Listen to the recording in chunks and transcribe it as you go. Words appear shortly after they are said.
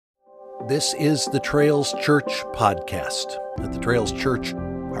This is the Trails Church podcast. At the Trails Church,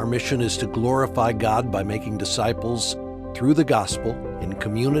 our mission is to glorify God by making disciples through the gospel in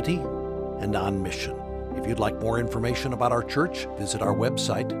community and on mission. If you'd like more information about our church, visit our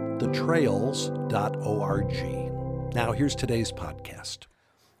website, thetrails.org. Now, here's today's podcast.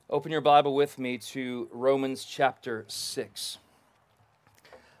 Open your Bible with me to Romans chapter 6.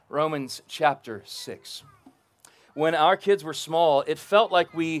 Romans chapter 6. When our kids were small, it felt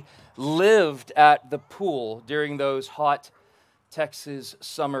like we lived at the pool during those hot Texas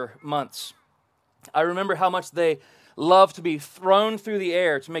summer months. I remember how much they loved to be thrown through the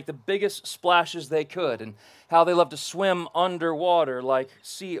air to make the biggest splashes they could, and how they loved to swim underwater like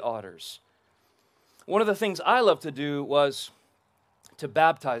sea otters. One of the things I loved to do was to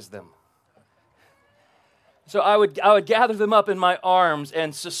baptize them. So I would gather them up in my arms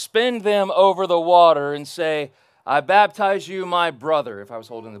and suspend them over the water and say, "I baptize you, my brother," if I was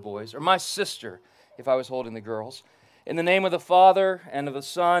holding the boys, or my sister, if I was holding the girls, in the name of the Father, and of the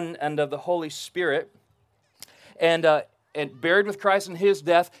Son, and of the Holy Spirit. And buried with Christ in His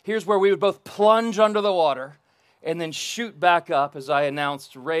death, here's where we would both plunge under the water and then shoot back up, as I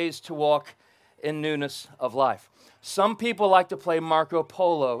announced, raised to walk in newness of life. Some people like to play Marco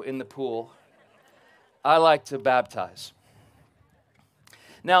Polo in the pool. I like to baptize.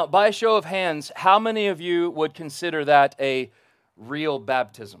 Now, by a show of hands, how many of you would consider that a real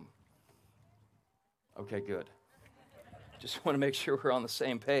baptism? Okay, good. Just want to make sure we're on the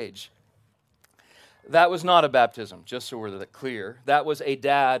same page. That was not a baptism, just so we're clear. That was a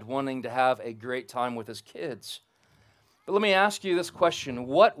dad wanting to have a great time with his kids. But let me ask you this question.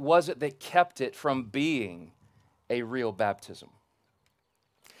 What was it that kept it from being a real baptism?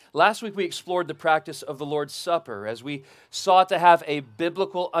 Last week we explored the practice of the Lord's Supper as we sought to have a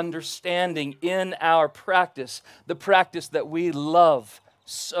biblical understanding in our practice, the practice that we love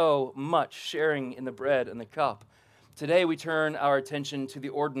so much, sharing in the bread and the cup. Today we turn our attention to the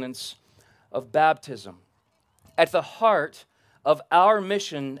ordinance of baptism. At the heart of our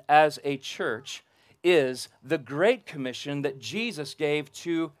mission as a church is the Great Commission that Jesus gave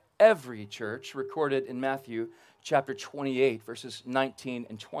to every church, recorded in Matthew chapter 28, verses 19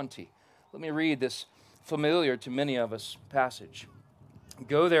 and 20. Let me read this familiar to many of us passage.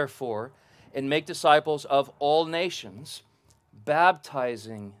 "Go therefore and make disciples of all nations,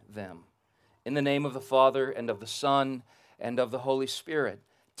 baptizing them in the name of the Father and of the Son and of the Holy Spirit,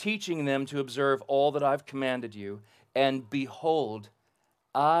 teaching them to observe all that I've commanded you. And behold,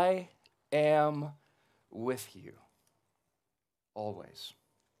 I am with you always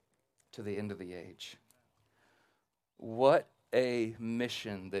to the end of the age." What a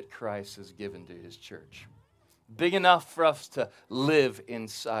mission that Christ has given to His church. Big enough for us to live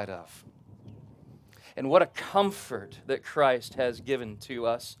inside of. And what a comfort that Christ has given to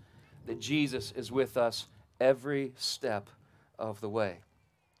us, that Jesus is with us every step of the way.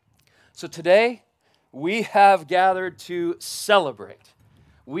 So today, we have gathered to celebrate.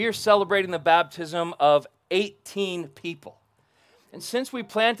 We are celebrating the baptism of 18 people. And since we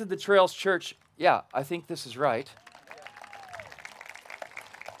planted the Trails Church, I think this is right.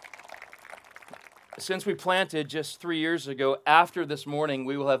 Since we planted just 3 years ago, after this morning,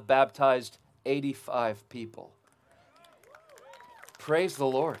 we will have baptized 85 people. Praise the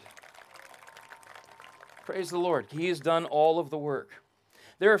Lord. Praise the Lord. He has done all of the work.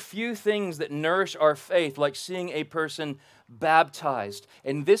 There are few things that nourish our faith like seeing a person baptized.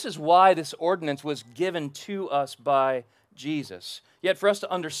 And this is why this ordinance was given to us by Jesus. Yet for us to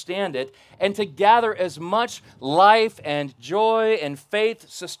understand it and to gather as much life and joy and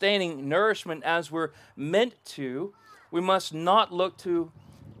faith-sustaining nourishment as we're meant to, we must not look to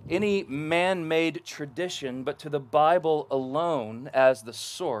any man-made tradition, but to the Bible alone as the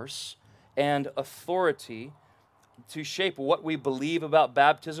source and authority to shape what we believe about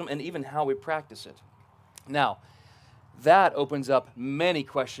baptism and even how we practice it. Now, that opens up many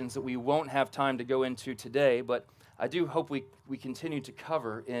questions that we won't have time to go into today, but I do hope we continue to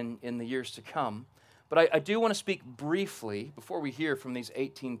cover in the years to come. But I do want to speak briefly, before we hear from these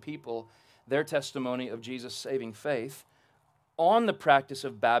 18 people, their testimony of Jesus' saving faith, on the practice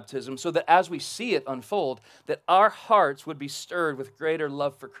of baptism, so that as we see it unfold, that our hearts would be stirred with greater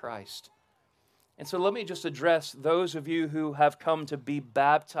love for Christ. And so let me just address those of you who have come to be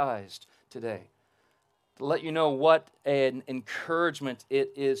baptized today, to let you know what an encouragement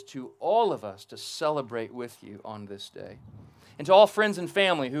it is to all of us to celebrate with you on this day. And to all friends and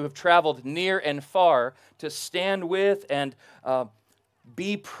family who have traveled near and far to stand with and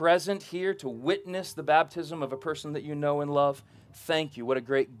be present here to witness the baptism of a person that you know and love, thank you. What a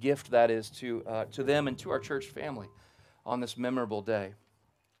great gift that is to them and to our church family on this memorable day.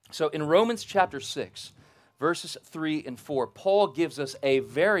 So in Romans chapter 6, verses 3 and 4, Paul gives us a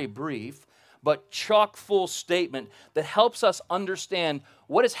very brief but chock full statement that helps us understand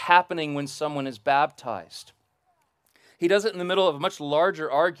what is happening when someone is baptized. He does it in the middle of a much larger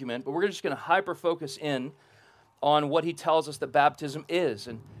argument, but we're just going to hyper-focus in on what he tells us that baptism is.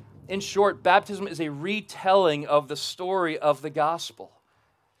 And in short, baptism is a retelling of the story of the gospel.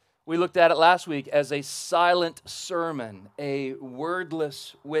 We looked at it last week as a silent sermon, a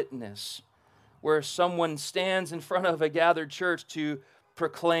wordless witness, where someone stands in front of a gathered church to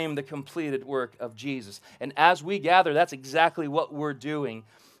proclaim the completed work of Jesus. And as we gather, that's exactly what we're doing,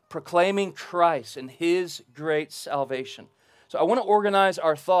 proclaiming Christ and His great salvation. So I want to organize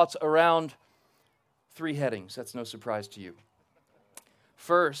our thoughts around 3 headings. That's no surprise to you.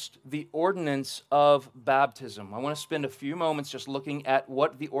 First, the ordinance of baptism. I want to spend a few moments just looking at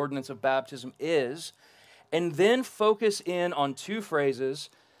what the ordinance of baptism is, and then focus in on 2 phrases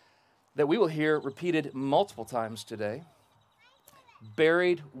that we will hear repeated multiple times today.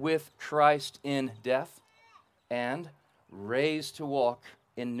 Buried with Christ in death, and raised to walk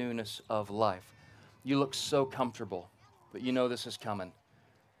in newness of life. You look so comfortable, but you know this is coming.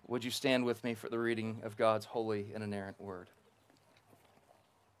 Would you stand with me for the reading of God's holy and inerrant word?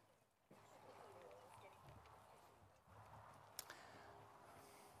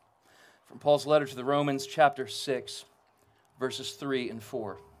 From Paul's letter to the Romans, chapter 6, verses 3 and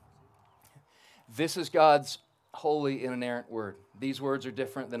 4. This is God's holy and inerrant word. These words are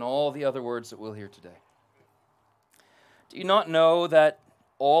different than all the other words that we'll hear today. Do you not know that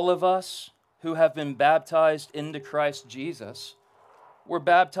all of us who have been baptized into Christ Jesus were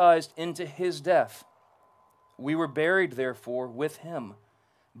baptized into His death? We were buried, therefore, with Him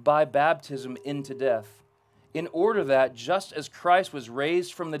by baptism into death, in order that, just as Christ was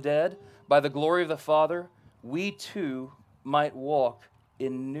raised from the dead by the glory of the Father, we too might walk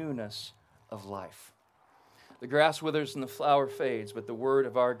in newness of life. The grass withers and the flower fades, but the word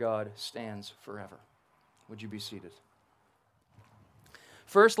of our God stands forever. Would you be seated?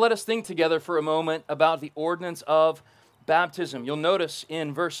 First, let us think together for a moment about the ordinance of baptism. You'll notice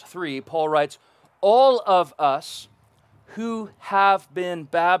in verse 3, Paul writes, all of us who have been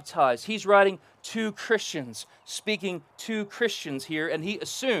baptized. He's writing to Christians, speaking to Christians here, and he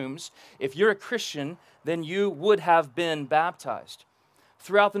assumes if you're a Christian, then you would have been baptized.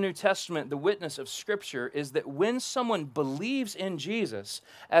 Throughout the New Testament, the witness of Scripture is that when someone believes in Jesus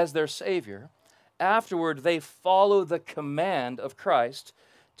as their Savior, afterward they follow the command of Christ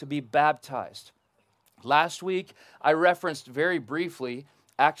to be baptized. Last week, I referenced very briefly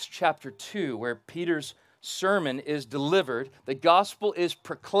Acts chapter 2, where Peter's sermon is delivered, the gospel is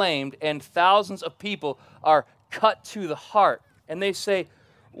proclaimed, and thousands of people are cut to the heart. And they say,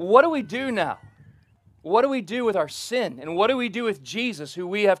 what do we do now? What do we do with our sin? And what do we do with Jesus, who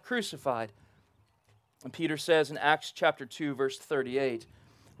we have crucified? And Peter says in Acts chapter 2, verse 38,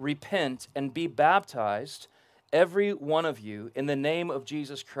 repent and be baptized, every one of you, in the name of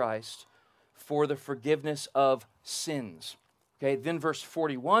Jesus Christ, for the forgiveness of sins. Okay, then verse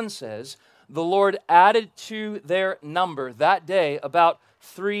 41 says, the Lord added to their number that day about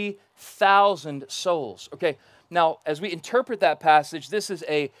 3,000 souls. Okay, now as we interpret that passage, this is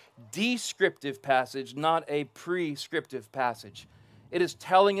a descriptive passage, not a prescriptive passage. It is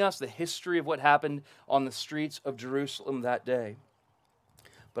telling us the history of what happened on the streets of Jerusalem that day.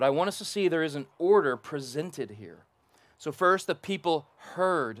 But I want us to see there is an order presented here. So first, the people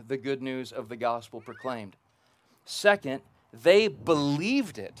heard the good news of the gospel proclaimed. Second, they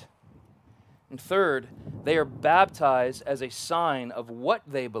believed it. And third, they are baptized as a sign of what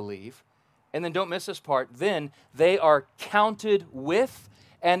they believe. And then don't miss this part. Then they are counted with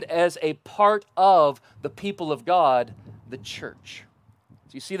and as a part of the people of God, the church.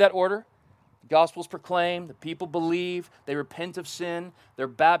 Do you see that order? The gospel is proclaimed, the people believe, they repent of sin, they're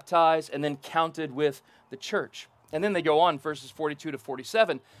baptized, and then counted with the church. And then they go on, verses 42 to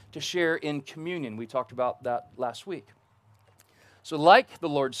 47, to share in communion. We talked about that last week. So like the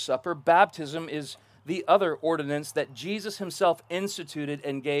Lord's Supper, baptism is the other ordinance that Jesus himself instituted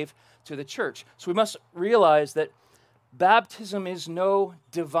and gave to the church. So we must realize that baptism is no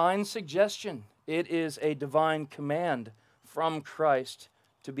divine suggestion. It is a divine command from Christ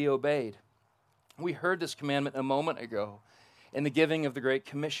to be obeyed. We heard this commandment a moment ago in the giving of the Great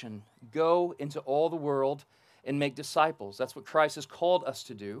Commission. Go into all the world and make disciples. That's what Christ has called us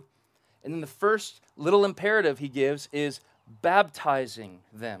to do. And then the first little imperative he gives is baptizing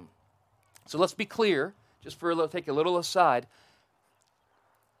them. So let's be clear, just for take a little aside.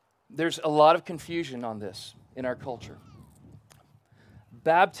 There's a lot of confusion on this in our culture.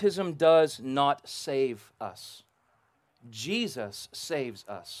 Baptism does not save us. Jesus saves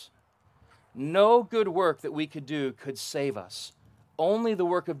us. No good work that we could do could save us. Only the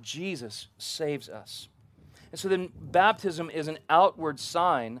work of Jesus saves us. And so then baptism is an outward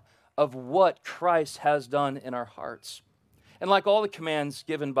sign of what Christ has done in our hearts. And like all the commands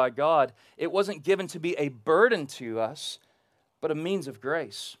given by God, it wasn't given to be a burden to us, but a means of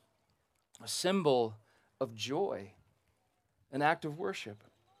grace, a symbol of joy, an act of worship.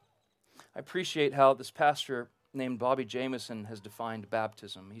 I appreciate how this pastor named Bobby Jamieson has defined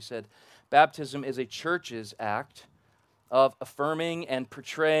baptism. He said, baptism is a church's act of affirming and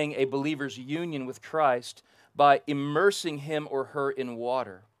portraying a believer's union with Christ by immersing him or her in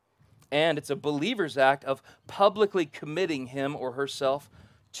water. And it's a believer's act of publicly committing him or herself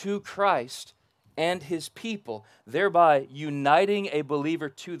to Christ and his people, thereby uniting a believer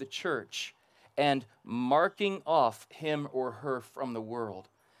to the church and marking off him or her from the world.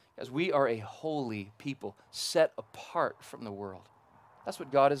 As we are a holy people, set apart from the world. That's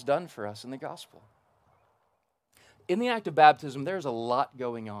what God has done for us in the gospel. In the act of baptism, there's a lot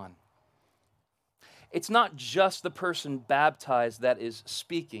going on. It's not just the person baptized that is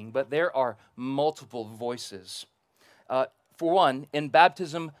speaking, but there are multiple voices. For one, in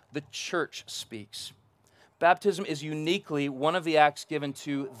baptism, the church speaks. Baptism is uniquely one of the acts given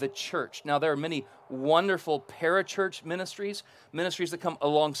to the church. Now, there are many wonderful parachurch ministries that come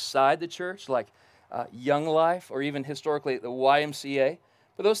alongside the church, like Young Life or even historically the YMCA.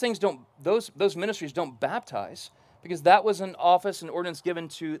 But those ministries don't baptize because that was an office and ordinance given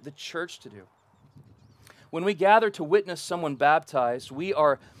to the church to do. When we gather to witness someone baptized, we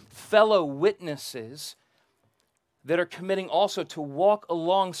are fellow witnesses that are committing also to walk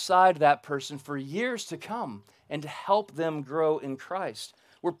alongside that person for years to come and to help them grow in Christ.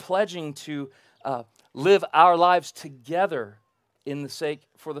 We're pledging to live our lives together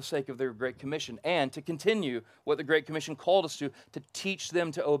for the sake of the Great Commission and to continue what the Great Commission called us to teach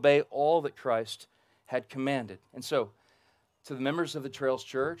them to obey all that Christ had commanded. And so, to the members of the Trails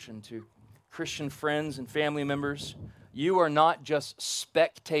Church and to Christian friends and family members, you are not just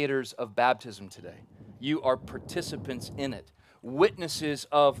spectators of baptism today. You are participants in it, witnesses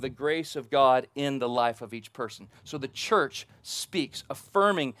of the grace of God in the life of each person. So the church speaks,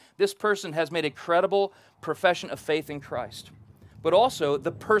 affirming this person has made a credible profession of faith in Christ. But also,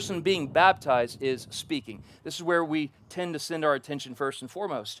 the person being baptized is speaking. This is where we tend to send our attention first and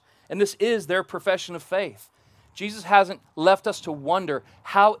foremost. And this is their profession of faith. Jesus hasn't left us to wonder,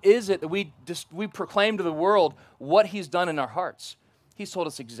 how is it that we proclaim to the world what he's done in our hearts? He's told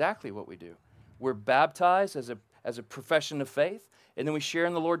us exactly what we do. We're baptized as a profession of faith, and then we share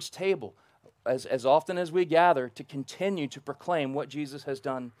in the Lord's table as often as we gather to continue to proclaim what Jesus has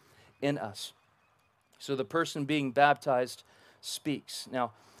done in us. So the person being baptized speaks.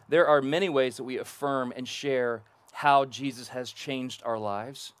 Now, there are many ways that we affirm and share how Jesus has changed our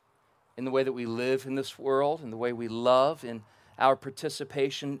lives, in the way that we live in this world, in the way we love, in our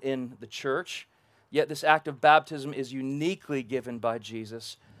participation in the church. Yet this act of baptism is uniquely given by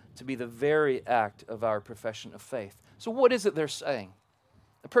Jesus to be the very act of our profession of faith. So what is it they're saying?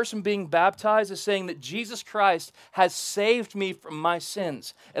 The person being baptized is saying that Jesus Christ has saved me from my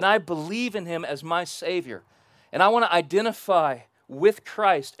sins, and I believe in him as my Savior. And I want to identify with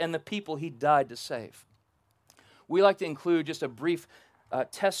Christ and the people he died to save. We like to include just a brief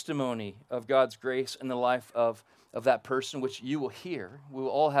testimony of God's grace in the life of that person, which you will hear. We will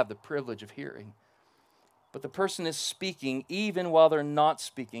all have the privilege of hearing. But the person is speaking even while they're not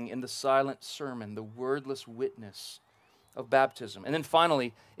speaking in the silent sermon, the wordless witness of baptism. And then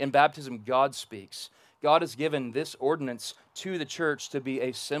finally, in baptism, God speaks. God has given this ordinance to the church to be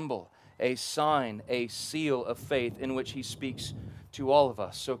a symbol, a sign, a seal of faith in which he speaks to all of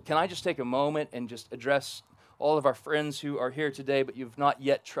us. So can I just take a moment and just address all of our friends who are here today, but you've not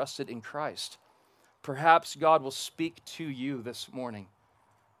yet trusted in Christ? Perhaps God will speak to you this morning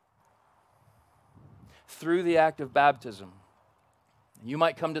through the act of baptism. You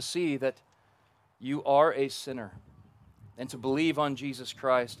might come to see that you are a sinner and to believe on Jesus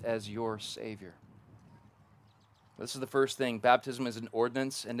Christ as your Savior. This is the first thing. Baptism is an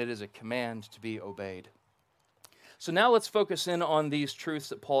ordinance and it is a command to be obeyed. So now let's focus in on these truths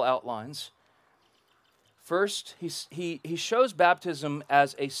that Paul outlines. First, he shows baptism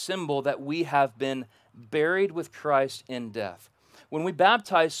as a symbol that we have been buried with Christ in death. When we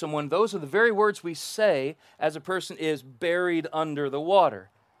baptize someone, those are the very words we say as a person is buried under the water.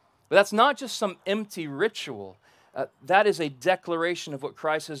 But that's not just some empty ritual. That is a declaration of what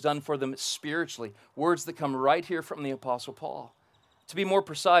Christ has done for them spiritually. Words that come right here from the Apostle Paul. To be more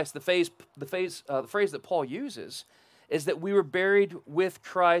precise, the phrase that Paul uses is that we were buried with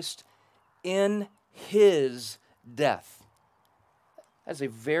Christ in his death. That's a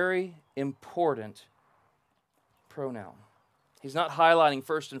very important pronoun. He's not highlighting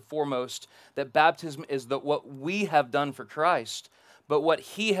first and foremost that baptism is what we have done for Christ, but what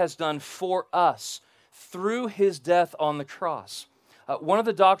he has done for us through his death on the cross. One of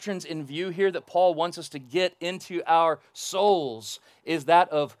the doctrines in view here that Paul wants us to get into our souls is that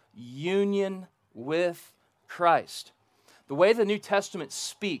of union with Christ. The way the New Testament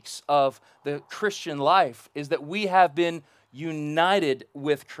speaks of the Christian life is that we have been united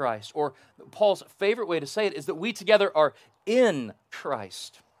with Christ, or Paul's favorite way to say it is that we together are in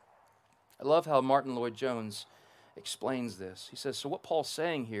Christ. I love how Martin Lloyd-Jones explains this. He says, so what Paul's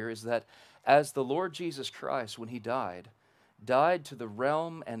saying here is that as the Lord Jesus Christ, when he died to the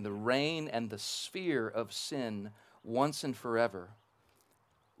realm and the reign and the sphere of sin once and forever,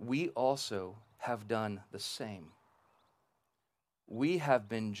 we also have done the same. We have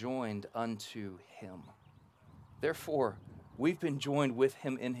been joined unto him. Therefore, we've been joined with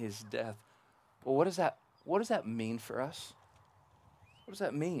him in his death. Well, what does that mean for us? What does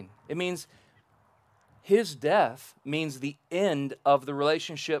that mean? It means his death means the end of the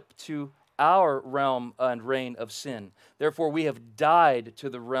relationship to our realm and reign of sin. Therefore, we have died to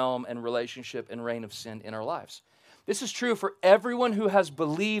the realm and relationship and reign of sin in our lives. This is true for everyone who has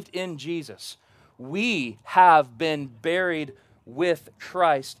believed in Jesus. We have been buried with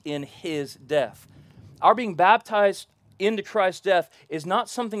Christ in his death. Our being baptized into Christ's death is not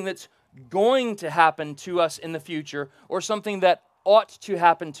something that's going to happen to us in the future or something that ought to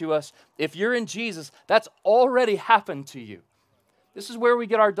happen to us. If you're in Jesus, that's already happened to you. This is where we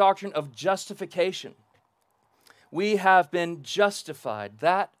get our doctrine of justification. We have been justified.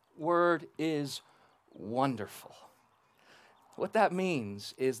 That word is wonderful. What that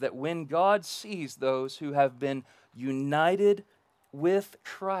means is that when God sees those who have been united with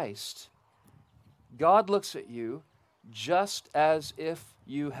Christ, God looks at you just as if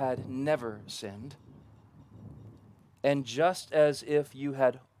you had never sinned and just as if you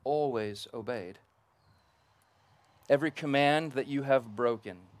had always obeyed. Every command that you have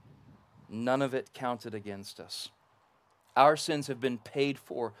broken, none of it counted against us. Our sins have been paid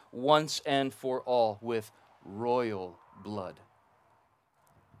for once and for all with royal blood.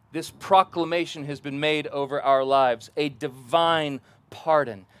 This proclamation has been made over our lives, a divine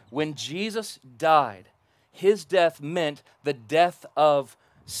pardon. When Jesus died, his death meant the death of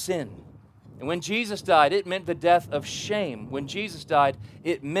sin. And when Jesus died, it meant the death of shame. When Jesus died,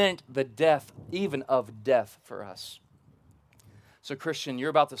 it meant the death even of death for us. So, Christian, you're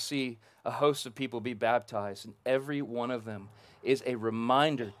about to see a host of people be baptized, and every one of them is a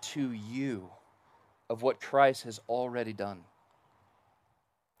reminder to you of what Christ has already done.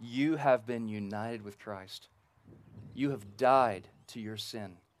 You have been united with Christ. You have died to your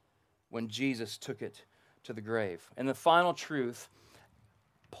sin when Jesus took it to the grave. And the final truth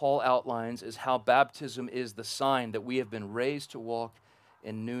Paul outlines is how baptism is the sign that we have been raised to walk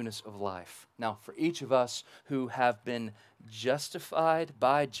in newness of life. Now, for each of us who have been justified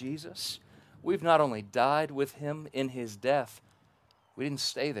by Jesus, we've not only died with him in his death, we didn't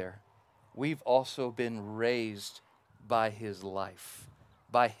stay there. We've also been raised by his life,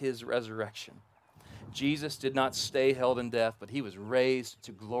 by his resurrection. Jesus did not stay held in death, but he was raised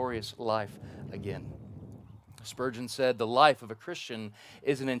to glorious life again. Spurgeon said, the life of a Christian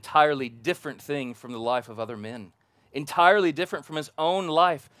is an entirely different thing from the life of other men, entirely different from his own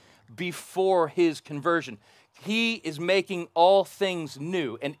life before his conversion. He is making all things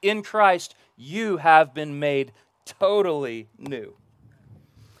new, and in Christ, you have been made totally new.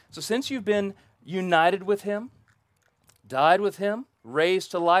 So since you've been united with him, died with him,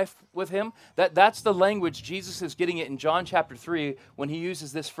 raised to life with him, that's the language Jesus is getting it in John chapter 3 when he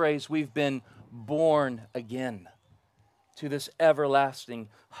uses this phrase, we've been born again to this everlasting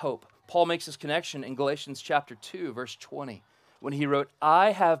hope. Paul makes this connection in Galatians chapter 2, verse 20, when he wrote,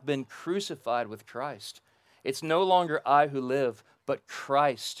 I have been crucified with Christ. It's no longer I who live, but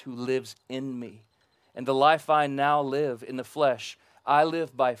Christ who lives in me. And the life I now live in the flesh, I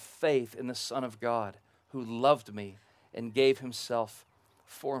live by faith in the Son of God, who loved me and gave himself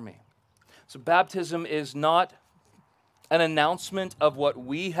for me. So baptism is not an announcement of what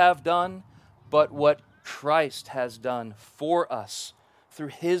we have done, but what Christ has done for us through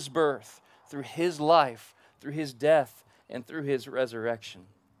his birth, through his life, through his death, and through his resurrection.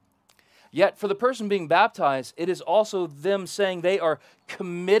 Yet for the person being baptized, it is also them saying they are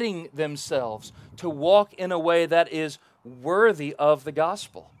committing themselves to walk in a way that is worthy of the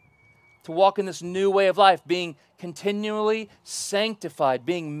gospel, to walk in this new way of life, being continually sanctified,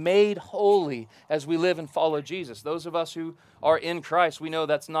 being made holy as we live and follow Jesus. Those of us who are in Christ, we know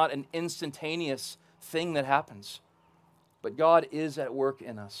that's not an instantaneous thing that happens. But God is at work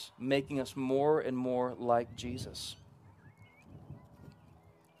in us, making us more and more like Jesus.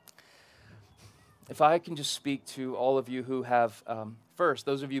 If I can just speak to all of you who have, first,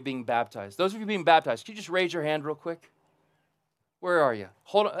 those of you being baptized. Those of you being baptized, can you just raise your hand real quick? Where are you?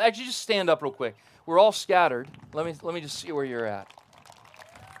 Hold on. Actually, just stand up real quick. We're all scattered. Let me just see where you're at.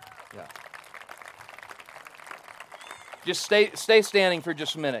 Yeah. Just stay standing for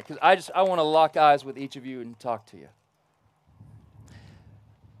just a minute, because I want to lock eyes with each of you and talk to you.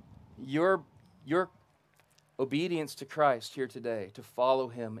 Your obedience to Christ here today, to follow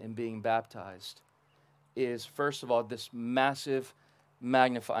him in being baptized, is, first of all, this massive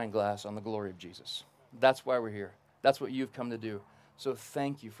magnifying glass on the glory of Jesus. That's why we're here. That's what you've come to do. So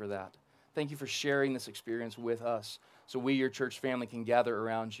thank you for that. Thank you for sharing this experience with us, so we, your church family, can gather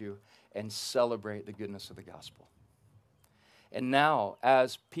around you and celebrate the goodness of the gospel. And now,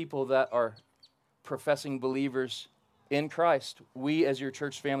 as people that are professing believers in Christ, we as your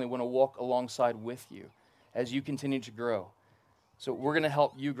church family want to walk alongside with you as you continue to grow. So we're going to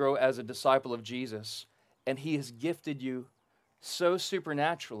help you grow as a disciple of Jesus, and he has gifted you so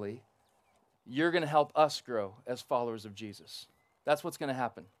supernaturally, you're going to help us grow as followers of Jesus. That's what's going to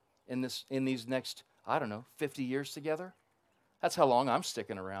happen in these next, 50 years together. That's how long I'm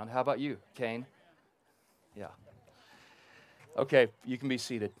sticking around. How about you, Kane? Yeah. Okay, you can be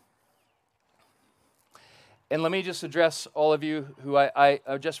seated. And let me just address all of you who I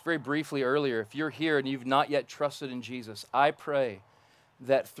just very briefly earlier, if you're here and you've not yet trusted in Jesus, I pray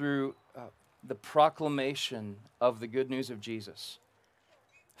that through the proclamation of the good news of Jesus,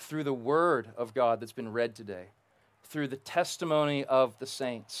 through the word of God that's been read today, through the testimony of the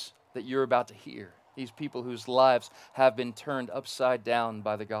saints that you're about to hear, these people whose lives have been turned upside down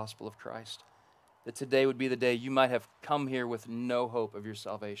by the gospel of Christ, that today would be the day you might have come here with no hope of your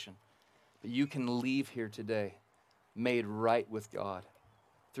salvation. But you can leave here today made right with God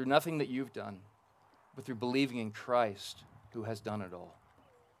through nothing that you've done, but through believing in Christ who has done it all.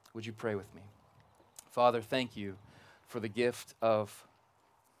 Would you pray with me? Father, thank you for the gift of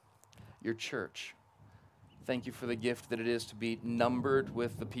your church. Thank you for the gift that it is to be numbered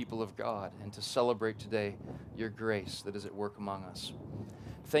with the people of God and to celebrate today your grace that is at work among us.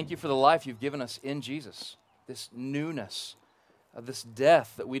 Thank you for the life you've given us in Jesus, this newness, this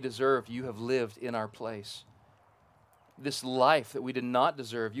death that we deserve, you have lived in our place. This life that we did not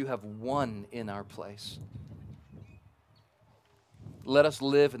deserve, you have won in our place. Let us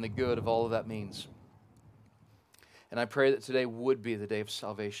live in the good of all of that means. And I pray that today would be the day of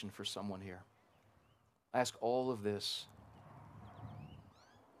salvation for someone here. I ask all of this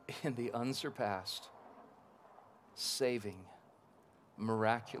in the unsurpassed, saving,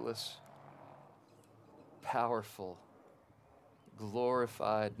 miraculous, powerful,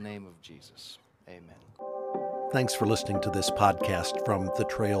 glorified name of Jesus. Amen. Thanks for listening to this podcast from The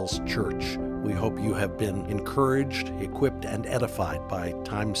Trails Church. We hope you have been encouraged, equipped, and edified by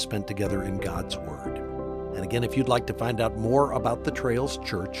time spent together in God's Word. And again, if you'd like to find out more about The Trails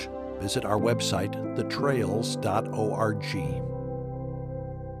Church, visit our website, thetrails.org.